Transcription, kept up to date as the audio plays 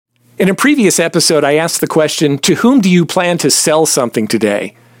In a previous episode, I asked the question, to whom do you plan to sell something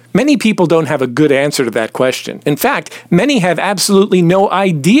today? Many people don't have a good answer to that question. In fact, many have absolutely no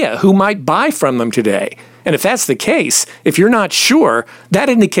idea who might buy from them today. And if that's the case, if you're not sure, that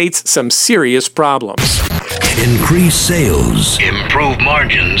indicates some serious problems. Increase sales, improve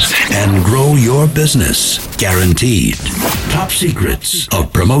margins, and grow your business. Guaranteed. Top secrets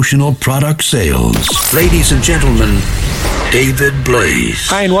of promotional product sales. Ladies and gentlemen, David Blaze.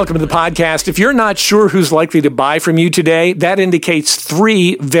 Hi, and welcome to the podcast. If you're not sure who's likely to buy from you today, that indicates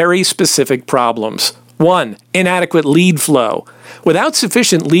three very specific problems. 1. Inadequate lead flow. Without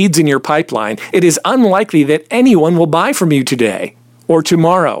sufficient leads in your pipeline, it is unlikely that anyone will buy from you today, or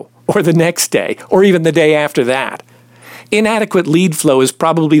tomorrow, or the next day, or even the day after that. Inadequate lead flow is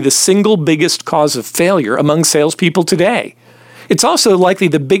probably the single biggest cause of failure among salespeople today. It's also likely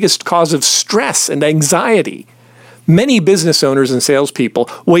the biggest cause of stress and anxiety. Many business owners and salespeople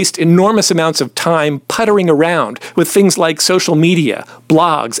waste enormous amounts of time puttering around with things like social media,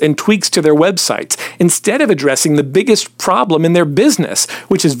 blogs, and tweaks to their websites instead of addressing the biggest problem in their business,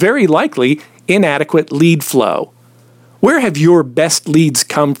 which is very likely inadequate lead flow. Where have your best leads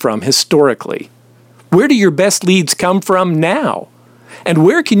come from historically? Where do your best leads come from now? And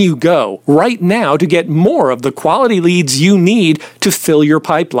where can you go right now to get more of the quality leads you need to fill your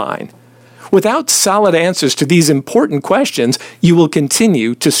pipeline? Without solid answers to these important questions, you will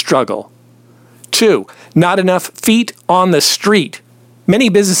continue to struggle. 2. Not enough feet on the street. Many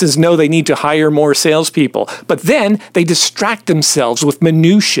businesses know they need to hire more salespeople, but then they distract themselves with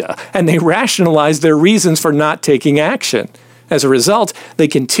minutia and they rationalize their reasons for not taking action. As a result, they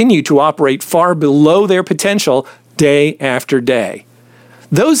continue to operate far below their potential day after day.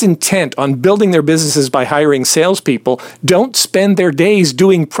 Those intent on building their businesses by hiring salespeople don't spend their days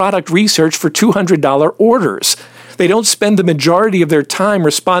doing product research for $200 orders. They don't spend the majority of their time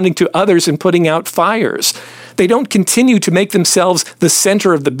responding to others and putting out fires. They don't continue to make themselves the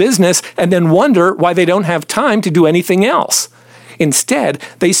center of the business and then wonder why they don't have time to do anything else. Instead,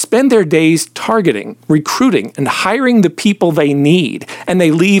 they spend their days targeting, recruiting, and hiring the people they need, and they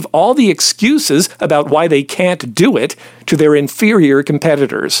leave all the excuses about why they can't do it to their inferior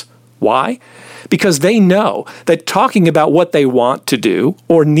competitors. Why? Because they know that talking about what they want to do,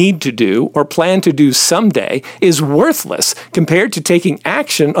 or need to do, or plan to do someday is worthless compared to taking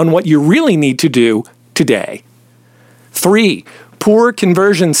action on what you really need to do today. 3. Poor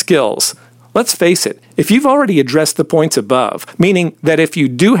conversion skills. Let's face it, if you've already addressed the points above, meaning that if you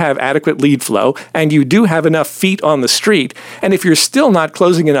do have adequate lead flow and you do have enough feet on the street, and if you're still not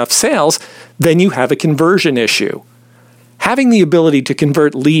closing enough sales, then you have a conversion issue. Having the ability to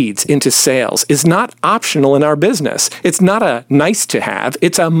convert leads into sales is not optional in our business. It's not a nice to have,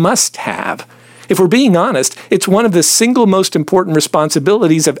 it's a must have. If we're being honest, it's one of the single most important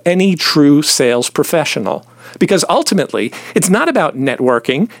responsibilities of any true sales professional. Because ultimately, it's not about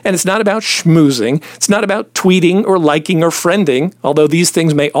networking, and it's not about schmoozing, it's not about tweeting or liking or friending, although these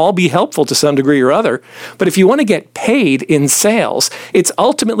things may all be helpful to some degree or other. But if you want to get paid in sales, it's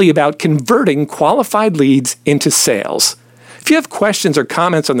ultimately about converting qualified leads into sales. If you have questions or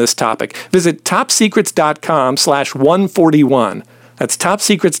comments on this topic, visit topsecrets.com/141. That's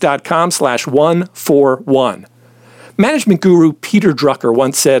topsecrets.com/141. Management guru Peter Drucker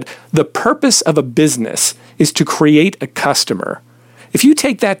once said, "The purpose of a business is to create a customer." If you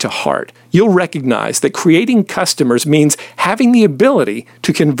take that to heart, you'll recognize that creating customers means having the ability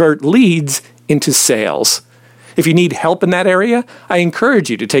to convert leads into sales. If you need help in that area, I encourage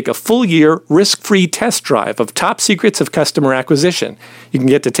you to take a full-year, risk-free test drive of Top Secrets of Customer Acquisition. You can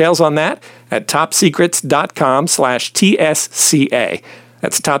get details on that at topsecrets.com/TSCA.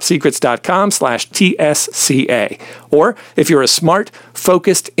 That's topsecrets.com/TSCA. Or if you're a smart,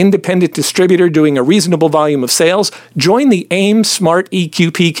 focused, independent distributor doing a reasonable volume of sales, join the AIM Smart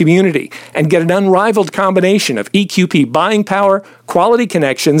EQP community and get an unrivaled combination of EQP buying power, quality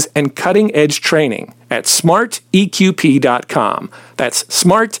connections, and cutting-edge training at smarteqp.com. That's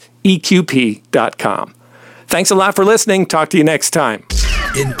smarteqp.com. Thanks a lot for listening. Talk to you next time.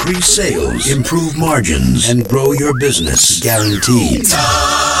 Increase sales, improve margins, and grow your business. Guaranteed.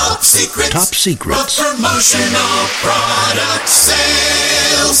 Top Secrets. Top Secrets. Promotional product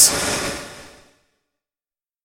sales.